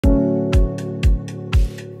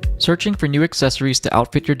Searching for new accessories to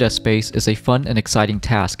outfit your desk space is a fun and exciting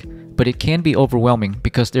task, but it can be overwhelming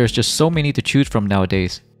because there's just so many to choose from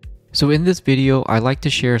nowadays. So in this video, I like to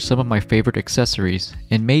share some of my favorite accessories,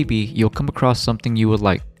 and maybe you'll come across something you would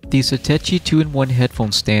like. The Satechi 2-in-1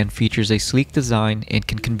 headphone stand features a sleek design and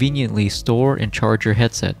can conveniently store and charge your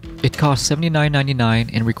headset. It costs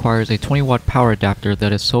 $79.99 and requires a 20-watt power adapter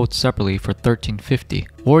that is sold separately for $13.50,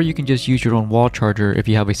 or you can just use your own wall charger if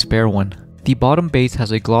you have a spare one. The bottom base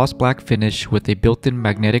has a gloss black finish with a built-in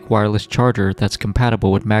magnetic wireless charger that's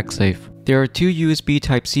compatible with MagSafe. There are two USB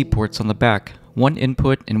Type-C ports on the back, one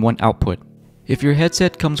input and one output. If your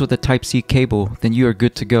headset comes with a Type-C cable, then you are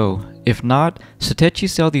good to go. If not, Satechi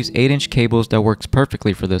sell these 8-inch cables that works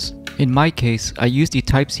perfectly for this. In my case, I use the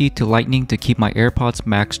Type-C to Lightning to keep my AirPods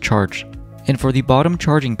Max charged. And for the bottom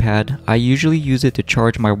charging pad, I usually use it to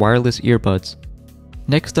charge my wireless earbuds.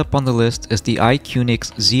 Next up on the list is the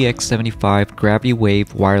iQunix ZX75 Gravity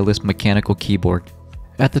Wave wireless mechanical keyboard.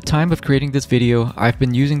 At the time of creating this video, I've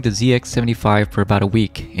been using the ZX75 for about a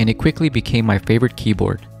week, and it quickly became my favorite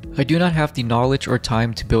keyboard. I do not have the knowledge or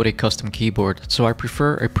time to build a custom keyboard, so I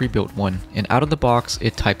prefer a pre-built one, and out of the box,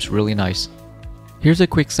 it types really nice. Here's a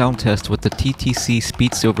quick sound test with the TTC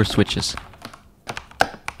Speed Silver switches.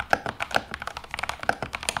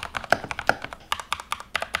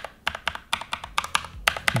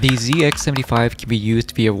 The ZX75 can be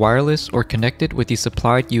used via wireless or connected with the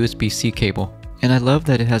supplied USB-C cable. And I love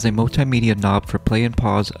that it has a multimedia knob for play and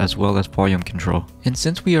pause as well as volume control. And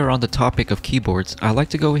since we are on the topic of keyboards, I like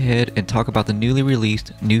to go ahead and talk about the newly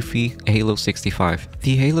released NuPhy Halo65.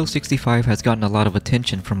 The Halo65 has gotten a lot of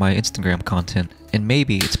attention from my Instagram content, and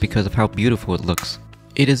maybe it's because of how beautiful it looks.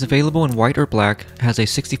 It is available in white or black, has a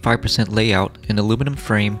 65% layout, an aluminum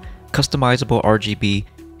frame, customizable RGB,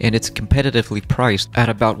 and it's competitively priced at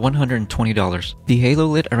about $120. The halo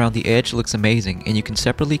lit around the edge looks amazing, and you can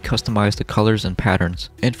separately customize the colors and patterns.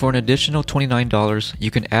 And for an additional $29, you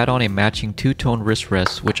can add on a matching two-tone wrist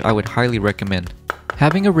rest, which I would highly recommend.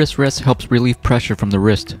 Having a wrist rest helps relieve pressure from the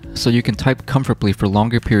wrist, so you can type comfortably for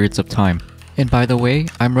longer periods of time. And by the way,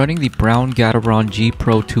 I'm running the brown Gateron G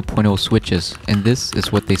Pro 2.0 switches, and this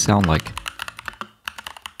is what they sound like.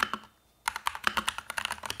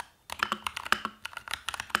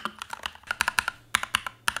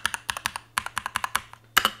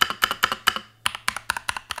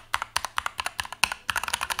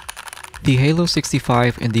 The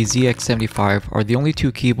Halo65 and the ZX75 are the only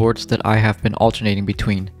two keyboards that I have been alternating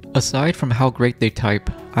between. Aside from how great they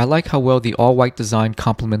type, I like how well the all-white design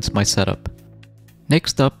complements my setup.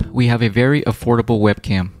 Next up, we have a very affordable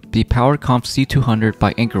webcam, the PowerConf C200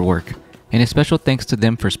 by AnkerWork, and a special thanks to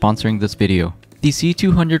them for sponsoring this video. The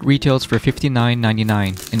C200 retails for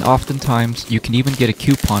 $59.99, and oftentimes you can even get a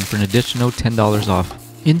coupon for an additional $10 off.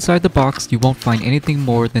 Inside the box, you won't find anything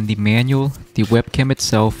more than the manual, the webcam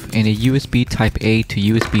itself, and a USB Type-A to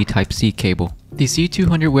USB Type-C cable. The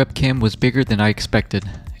C200 webcam was bigger than I expected.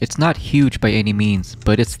 It's not huge by any means,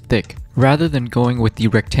 but it's thick. Rather than going with the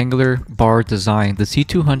rectangular bar design, the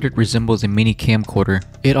C200 resembles a mini camcorder.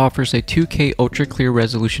 It offers a 2K ultra clear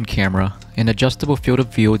resolution camera, an adjustable field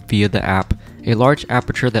of view via the app, a large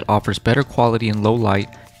aperture that offers better quality in low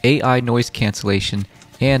light, AI noise cancellation,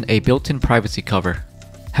 and a built-in privacy cover.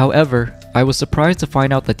 However, I was surprised to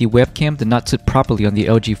find out that the webcam did not sit properly on the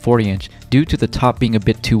LG 40-inch due to the top being a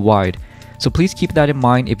bit too wide, so please keep that in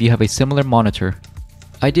mind if you have a similar monitor.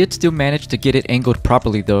 I did still manage to get it angled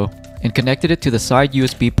properly though, and connected it to the side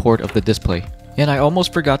USB port of the display. And I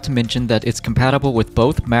almost forgot to mention that it's compatible with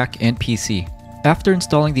both Mac and PC. After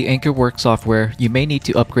installing the AnkerWork software, you may need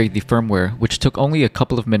to upgrade the firmware, which took only a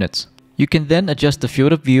couple of minutes. You can then adjust the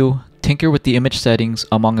field of view, tinker with the image settings,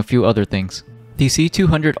 among a few other things. The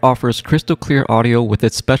C200 offers crystal clear audio with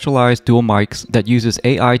its specialized dual mics that uses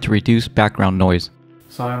AI to reduce background noise.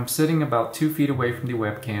 So I'm sitting about 2 feet away from the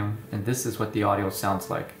webcam, and this is what the audio sounds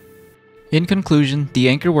like. In conclusion, the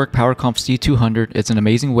AnkerWork PowerConf C200 is an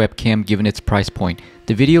amazing webcam given its price point.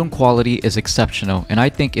 The video and quality is exceptional, and I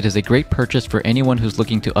think it is a great purchase for anyone who's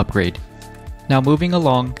looking to upgrade. Now moving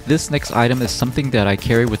along, this next item is something that I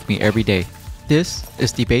carry with me every day. This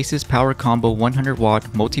is the Baseus PowerCombo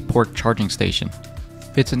 100-watt multi-port charging station.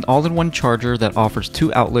 It's an all-in-one charger that offers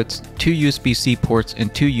 2 outlets, 2 USB-C ports,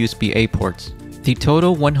 and 2 USB-A ports. The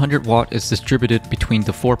total 100 watt is distributed between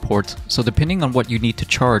the 4 ports, so depending on what you need to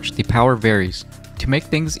charge, the power varies. To make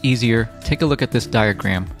things easier, take a look at this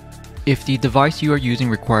diagram. If the device you are using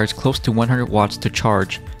requires close to 100 watts to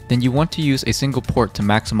charge, then you want to use a single port to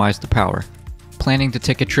maximize the power. Planning to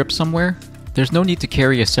take a trip somewhere? There's no need to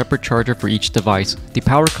carry a separate charger for each device. The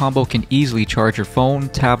PowerCombo can easily charge your phone,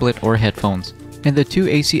 tablet, or headphones. And the two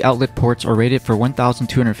AC outlet ports are rated for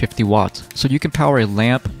 1250 watts, so you can power a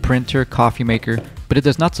lamp, printer, coffee maker, but it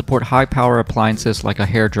does not support high power appliances like a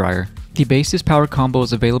hairdryer. The Baseus PowerCombo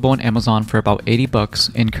is available on Amazon for about 80 bucks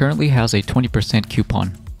and currently has a 20%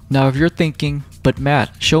 coupon. Now if you're thinking, but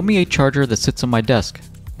Matt, show me a charger that sits on my desk.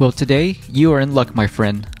 Well today, you are in luck my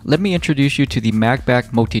friend. Let me introduce you to the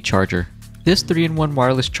MagBak MultiCharger. This 3-in-1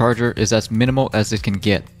 wireless charger is as minimal as it can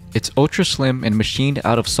get. It's ultra slim and machined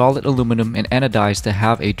out of solid aluminum and anodized to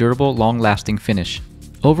have a durable, long-lasting finish.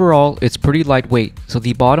 Overall, it's pretty lightweight, so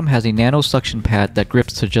the bottom has a nano suction pad that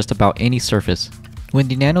grips to just about any surface. When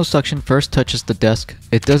the nano suction first touches the desk,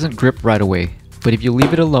 it doesn't grip right away, but if you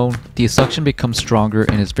leave it alone, the suction becomes stronger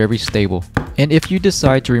and is very stable. And if you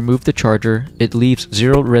decide to remove the charger, it leaves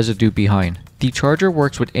zero residue behind. The charger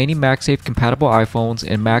works with any MagSafe compatible iPhones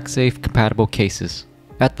and MagSafe compatible cases.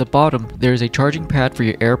 At the bottom, there is a charging pad for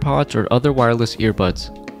your AirPods or other wireless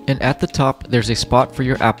earbuds. And at the top, there's a spot for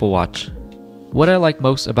your Apple Watch. What I like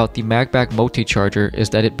most about the MagBak MultiCharger is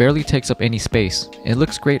that it barely takes up any space. It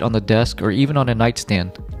looks great on the desk or even on a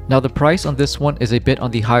nightstand. Now the price on this one is a bit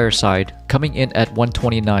on the higher side, coming in at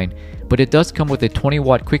 $129, but it does come with a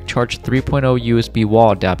 20-watt quick charge 3.0 USB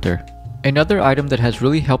wall adapter. Another item that has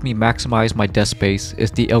really helped me maximize my desk space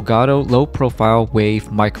is the Elgato low profile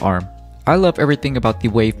Wave mic arm. I love everything about the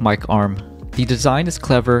Wave mic arm. The design is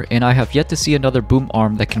clever and I have yet to see another boom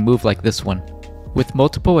arm that can move like this one. With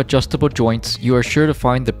multiple adjustable joints, you are sure to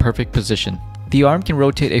find the perfect position. The arm can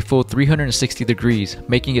rotate a full 360 degrees,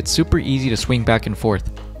 making it super easy to swing back and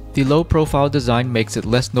forth. The low profile design makes it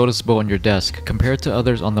less noticeable on your desk compared to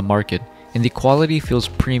others on the market, and the quality feels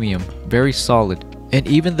premium, very solid. And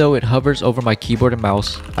even though it hovers over my keyboard and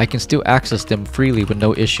mouse, I can still access them freely with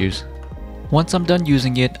no issues. Once I'm done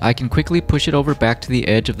using it, I can quickly push it over back to the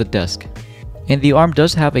edge of the desk. And the arm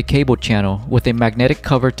does have a cable channel with a magnetic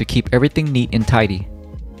cover to keep everything neat and tidy.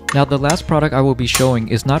 Now the last product I will be showing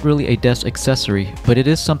is not really a desk accessory, but it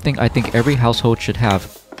is something I think every household should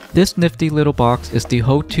have. This nifty little box is the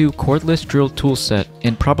HOTO cordless drill tool set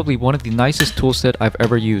and probably one of the nicest tool set I've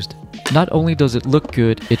ever used. Not only does it look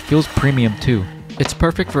good, it feels premium too. It's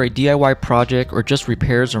perfect for a DIY project or just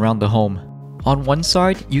repairs around the home. On one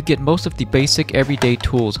side, you get most of the basic everyday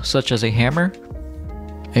tools such as a hammer,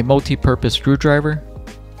 a multi-purpose screwdriver,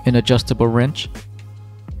 an adjustable wrench,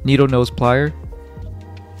 needle nose plier,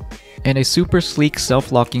 and a super sleek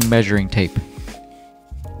self-locking measuring tape.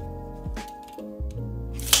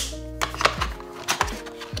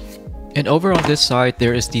 And over on this side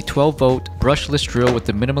there is the 12-volt brushless drill with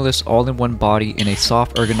the minimalist all-in-one body and a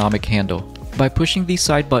soft ergonomic handle. By pushing these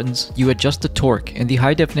side buttons, you adjust the torque and the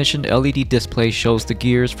high-definition LED display shows the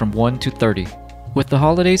gears from 1 to 30. With the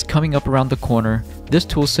holidays coming up around the corner, this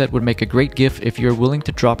tool set would make a great gift if you're willing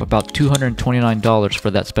to drop about $229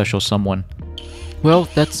 for that special someone. Well,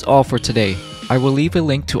 that's all for today. I will leave a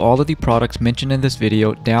link to all of the products mentioned in this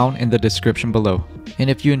video down in the description below. And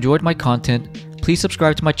if you enjoyed my content, please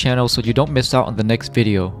subscribe to my channel so you don't miss out on the next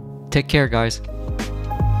video. Take care guys.